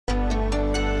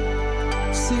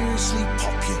seriously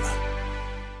popular.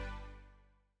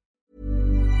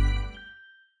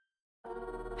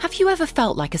 Have you ever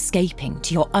felt like escaping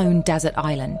to your own desert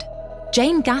island?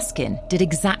 Jane Gaskin did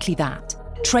exactly that,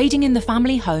 trading in the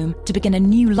family home to begin a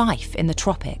new life in the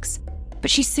tropics. But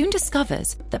she soon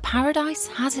discovers that paradise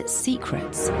has its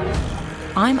secrets.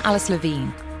 I'm Alice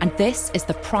Levine, and this is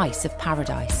The Price of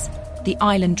Paradise, the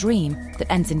island dream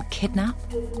that ends in kidnap,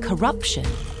 corruption,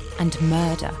 and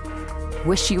murder.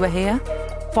 Wish you were here?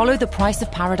 Follow The Price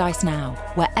of Paradise now,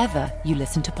 wherever you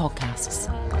listen to podcasts.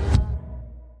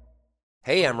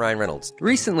 Hey, I'm Ryan Reynolds.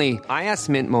 Recently, I asked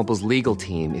Mint Mobile's legal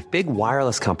team if big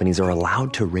wireless companies are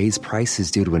allowed to raise prices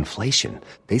due to inflation.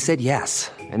 They said yes.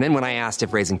 And then when I asked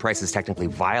if raising prices technically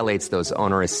violates those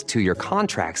onerous two-year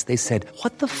contracts, they said,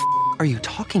 "What the f*** are you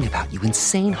talking about, you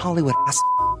insane Hollywood ass?"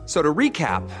 So to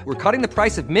recap, we're cutting the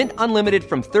price of Mint Unlimited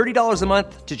from $30 a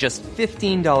month to just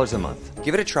 $15 a month.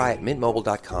 Give it a try at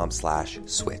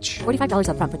mintmobile.com/switch. $45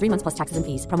 up front for 3 months plus taxes and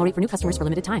fees. Promo rate for new customers for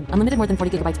limited time. Unlimited more than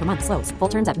 40 gigabytes per month. Slows full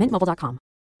terms at mintmobile.com.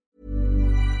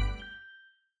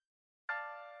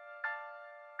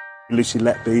 Lucy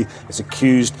Letby is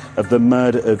accused of the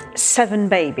murder of 7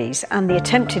 babies and the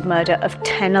attempted murder of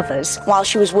 10 others. While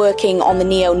she was working on the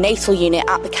neonatal unit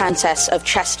at the Countess of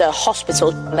Chester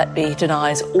Hospital. Letby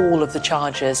denies all of the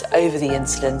charges over the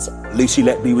incidents. Lucy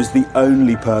Letby was the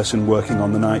only person working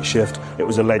on the night shift. It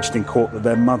was alleged in court that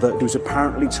their mother was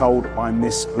apparently told by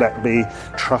Miss Letby,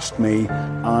 "Trust me,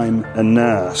 I'm a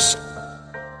nurse."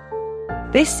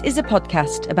 This is a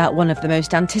podcast about one of the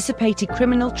most anticipated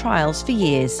criminal trials for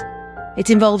years. It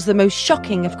involves the most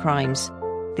shocking of crimes,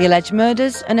 the alleged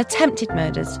murders and attempted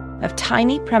murders of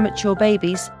tiny premature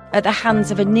babies at the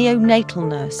hands of a neonatal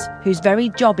nurse whose very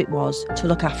job it was to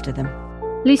look after them.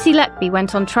 Lucy Letby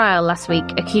went on trial last week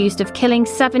accused of killing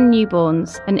 7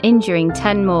 newborns and injuring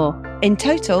 10 more. In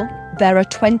total, there are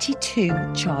 22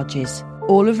 charges,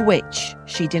 all of which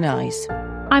she denies.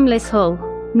 I'm Liz Hull,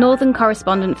 Northern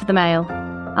correspondent for The Mail.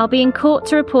 I'll be in court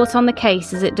to report on the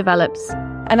case as it develops.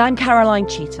 And I'm Caroline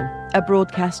Cheetham, a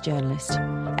broadcast journalist.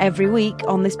 Every week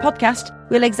on this podcast,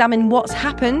 we'll examine what's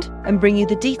happened and bring you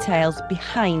the details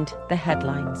behind the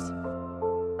headlines.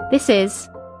 This is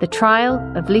The Trial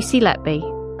of Lucy Letby.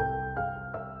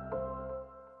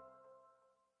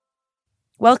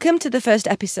 Welcome to the first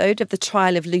episode of The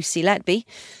Trial of Lucy Letby.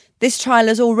 This trial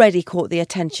has already caught the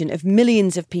attention of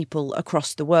millions of people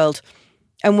across the world.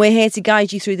 And we're here to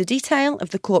guide you through the detail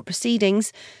of the court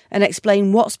proceedings and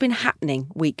explain what's been happening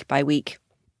week by week.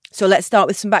 So let's start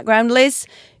with some background, Liz.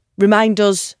 Remind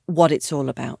us what it's all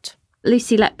about.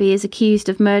 Lucy Letby is accused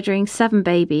of murdering 7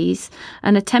 babies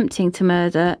and attempting to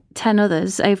murder 10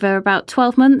 others over about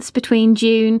 12 months between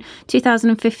June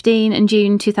 2015 and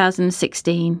June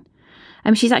 2016.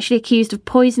 She's actually accused of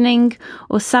poisoning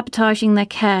or sabotaging their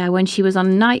care when she was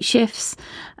on night shifts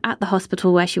at the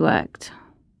hospital where she worked.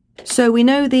 So we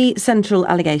know the central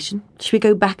allegation. Should we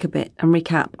go back a bit and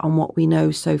recap on what we know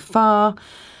so far?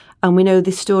 And we know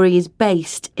this story is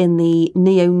based in the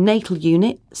neonatal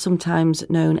unit, sometimes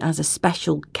known as a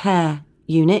special care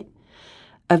unit,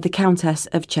 of the Countess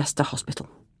of Chester Hospital.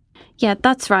 Yeah,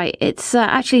 that's right. It's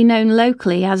actually known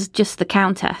locally as just the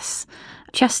Countess.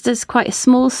 Chester's quite a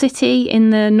small city in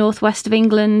the northwest of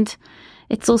England.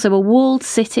 It's also a walled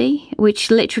city, which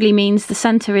literally means the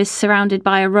centre is surrounded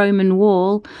by a Roman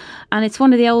wall, and it's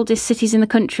one of the oldest cities in the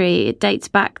country. It dates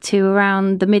back to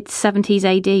around the mid-70s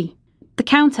AD. The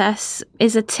Countess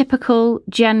is a typical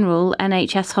general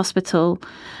NHS hospital.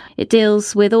 It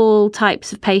deals with all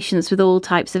types of patients with all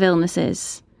types of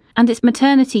illnesses. And its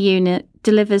maternity unit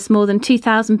delivers more than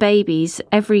 2,000 babies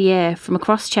every year from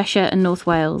across Cheshire and North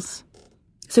Wales.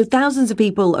 So thousands of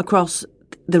people across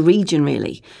the region,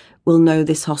 really, will know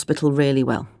this hospital really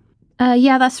well.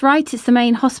 Yeah, that's right. It's the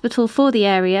main hospital for the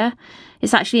area.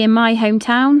 It's actually in my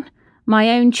hometown.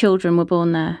 My own children were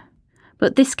born there.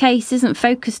 But this case isn't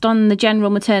focused on the general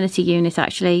maternity unit,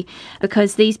 actually,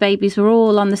 because these babies were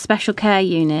all on the special care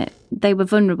unit. They were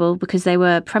vulnerable because they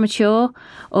were premature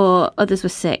or others were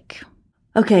sick.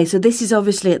 OK, so this is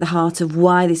obviously at the heart of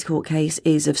why this court case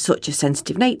is of such a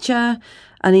sensitive nature.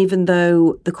 And even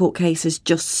though the court case has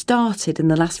just started in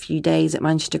the last few days at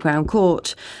Manchester Crown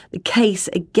Court, the case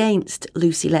against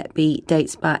Lucy Letby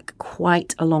dates back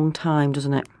quite a long time,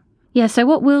 doesn't it? Yeah, so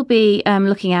what we'll be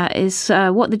looking at is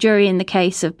what the jury in the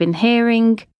case have been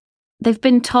hearing. They've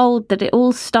been told that it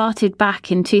all started back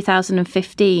in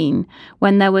 2015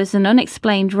 when there was an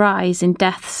unexplained rise in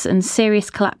deaths and serious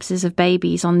collapses of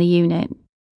babies on the unit.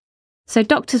 So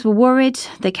doctors were worried.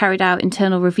 They carried out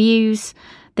internal reviews.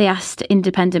 They asked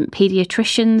independent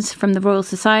paediatricians from the Royal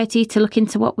Society to look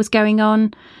into what was going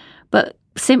on. But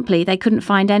Simply, they couldn't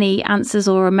find any answers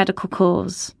or a medical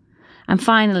cause. And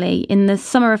finally, in the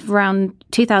summer of around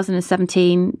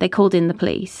 2017, they called in the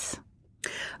police.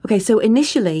 OK, so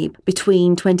initially,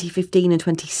 between 2015 and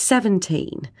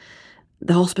 2017,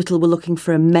 the hospital were looking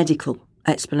for a medical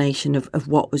explanation of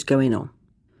what was going on.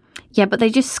 Yeah, but they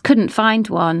just couldn't find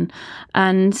one.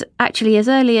 And actually, as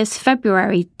early as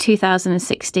February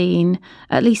 2016,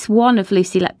 at least one of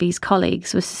Lucy Letby's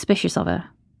colleagues was suspicious of her.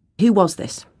 Who was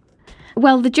this?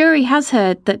 Well, the jury has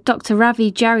heard that Dr.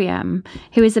 Ravi Jariam,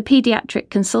 who is a paediatric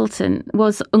consultant,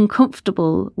 was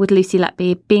uncomfortable with Lucy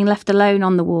Letby being left alone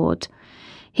on the ward.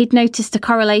 He'd noticed a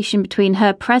correlation between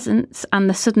her presence and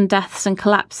the sudden deaths and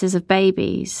collapses of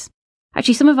babies.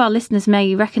 Actually, some of our listeners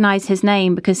may recognise his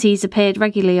name because he's appeared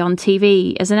regularly on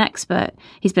TV as an expert.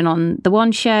 He's been on The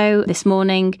One Show, This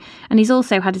Morning, and he's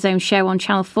also had his own show on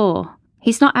Channel 4.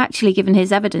 He's not actually given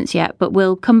his evidence yet, but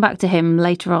we'll come back to him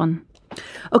later on.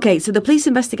 OK, so the police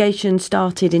investigation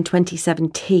started in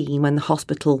 2017 when the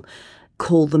hospital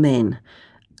called them in.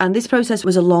 And this process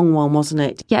was a long one, wasn't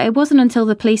it? Yeah, it wasn't until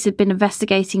the police had been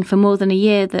investigating for more than a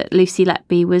year that Lucy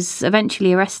Letby was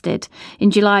eventually arrested in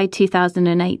July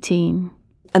 2018.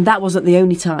 And that wasn't the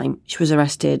only time she was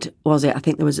arrested, was it? I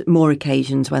think there was more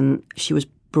occasions when she was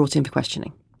brought in for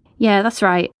questioning. Yeah, that's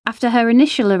right. After her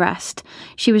initial arrest,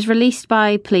 she was released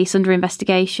by police under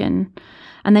investigation.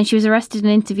 And then she was arrested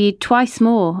and interviewed twice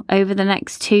more over the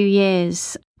next 2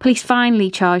 years. Police finally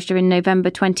charged her in November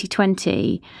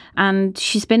 2020, and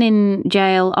she's been in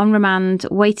jail on remand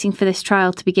waiting for this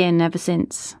trial to begin ever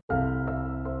since.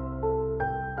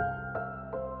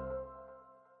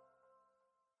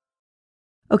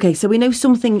 OK, so we know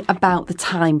something about the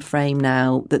time frame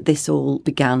now that this all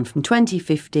began, from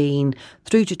 2015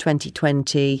 through to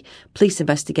 2020, police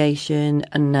investigation,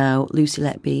 and now Lucy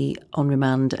Letby on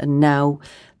remand, and now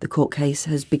the court case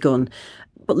has begun.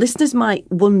 But listeners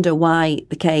might wonder why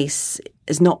the case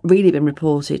has not really been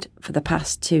reported for the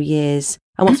past 2 years.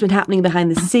 And what's been happening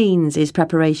behind the scenes is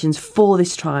preparations for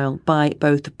this trial by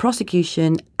both the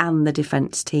prosecution and the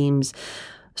defence teams.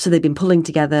 So they've been pulling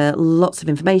together lots of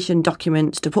information,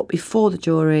 documents to put before the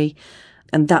jury.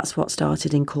 And that's what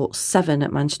started in Court 7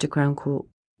 at Manchester Crown Court.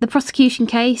 The prosecution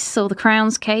case, or the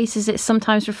Crown's case as it's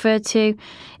sometimes referred to,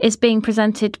 is being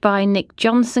presented by Nick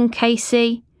Johnson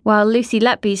KC, while Lucy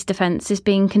Letby's defence is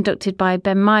being conducted by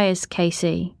Ben Myers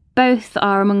KC. Both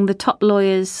are among the top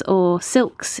lawyers, or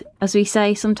silks, as we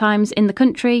say sometimes, in the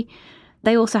country.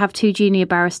 They also have 2 junior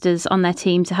barristers on their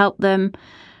team to help them.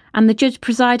 And the judge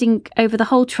presiding over the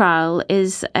whole trial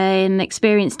is an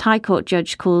experienced High Court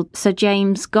judge called Sir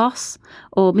James Goss,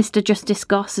 or Mr Justice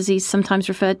Goss, as he's sometimes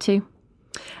referred to.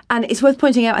 And it's worth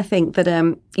pointing out, I think,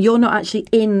 that you're not actually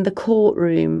in the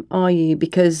courtroom, are you?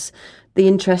 Because the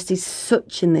interest is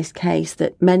such in this case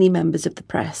that many members of the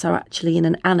press are actually in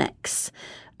an annex,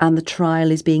 and the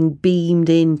trial is being beamed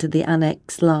into the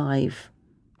annex live.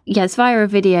 Yes, via a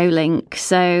video link.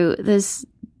 So there's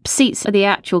seats at the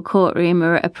actual courtroom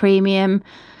are at a premium.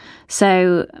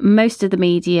 So most of the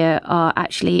media are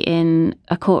actually in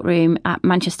a courtroom at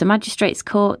Manchester Magistrates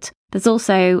Court. There's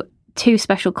also 2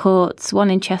 special courts, one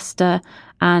in Chester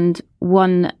and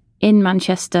one in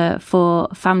Manchester for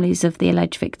families of the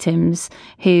alleged victims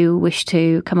who wish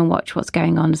to come and watch what's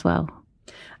going on as well.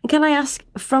 And can I ask,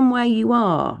 from where you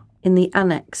are in the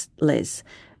annex, Liz,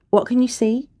 what can you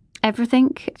see?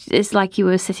 Everything. It's like you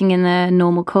were sitting in the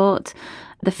normal court.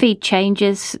 The feed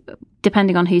changes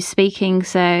depending on who's speaking,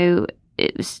 so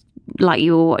it's like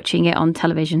you were watching it on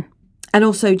television. And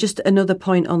also, just another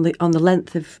point on the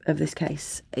length of this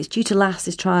case. It's due to last,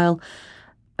 this trial,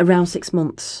 around 6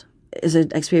 months. As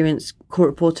an experienced court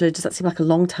reporter, does that seem like a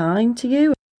long time to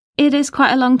you? It is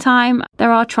quite a long time.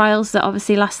 There are trials that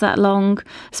obviously last that long,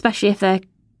 especially if they're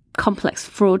complex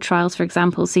fraud trials, for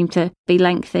example, seem to be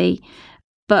lengthy.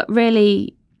 But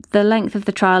really, the length of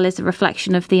the trial is a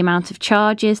reflection of the amount of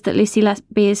charges that Lucy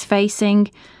Letby is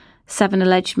facing. 7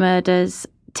 alleged murders,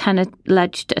 10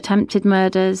 alleged attempted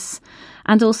murders,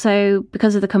 and also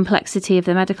because of the complexity of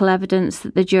the medical evidence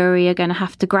that the jury are going to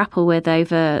have to grapple with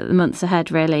over the months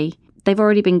ahead, really. They've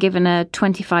already been given a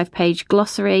 25-page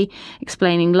glossary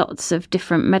explaining lots of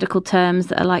different medical terms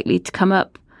that are likely to come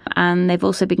up, and they've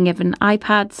also been given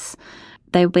iPads.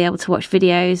 They'll be able to watch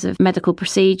videos of medical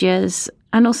procedures.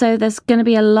 And also there's going to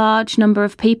be a large number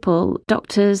of people,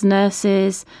 doctors,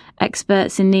 nurses,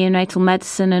 experts in neonatal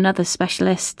medicine and other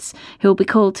specialists who will be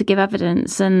called to give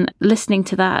evidence, and listening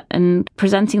to that and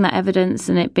presenting that evidence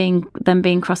and it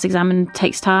being cross-examined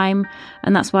takes time.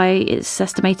 And that's why it's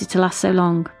estimated to last so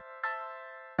long.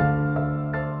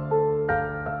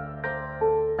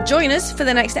 Join us for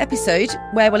the next episode,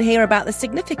 where we'll hear about the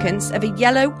significance of a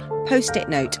yellow post-it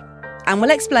note. And we'll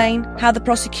explain how the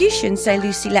prosecution say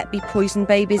Lucy Letby poisoned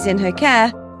babies in her care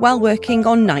while working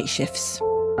on night shifts.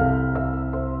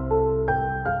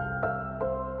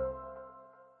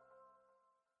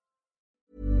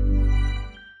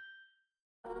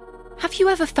 Have you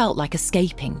ever felt like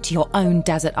escaping to your own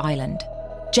desert island?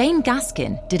 Jane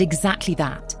Gaskin did exactly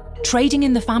that, trading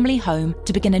in the family home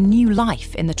to begin a new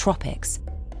life in the tropics.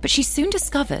 But she soon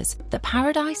discovers that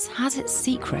paradise has its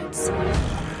secrets.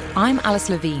 I'm Alice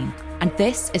Levine, and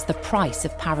this is The Price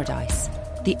of Paradise,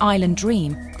 the island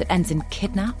dream that ends in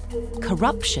kidnap,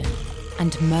 corruption,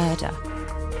 and murder.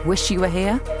 Wish you were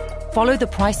here? Follow The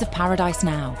Price of Paradise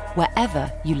now,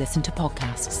 wherever you listen to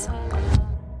podcasts.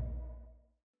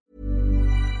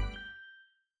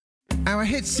 Our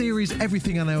hit series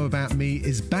Everything I Know About Me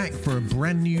is back for a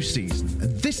brand new season,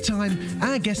 and this time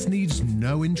our guest needs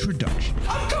no introduction.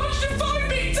 Of course you find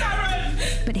me,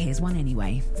 Darren! But here's one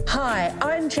anyway. Hi,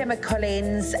 I'm Gemma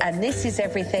Collins, and this is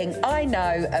Everything I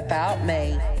Know About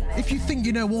Me. If you think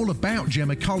you know all about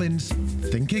Gemma Collins,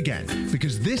 think again,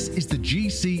 because this is the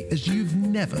GC as you've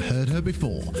never heard her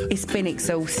before. It's been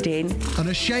exhausting.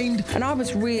 Unashamed. And I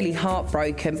was really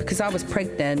heartbroken because I was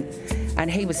pregnant and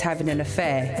he was having an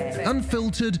affair.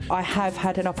 Unfiltered. I have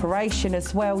had an operation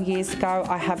as well years ago.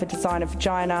 I have a designer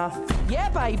vagina. Yeah,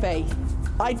 baby.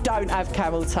 I don't have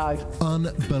camel toe.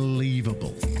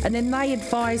 Unbelievable. And then they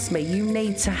advised me, you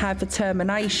need to have a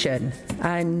termination.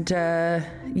 And,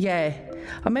 yeah,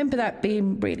 I remember that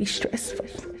being really stressful.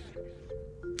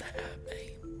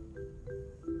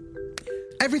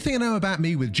 Everything I Know About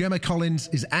Me with Gemma Collins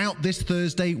is out this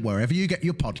Thursday wherever you get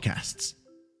your podcasts.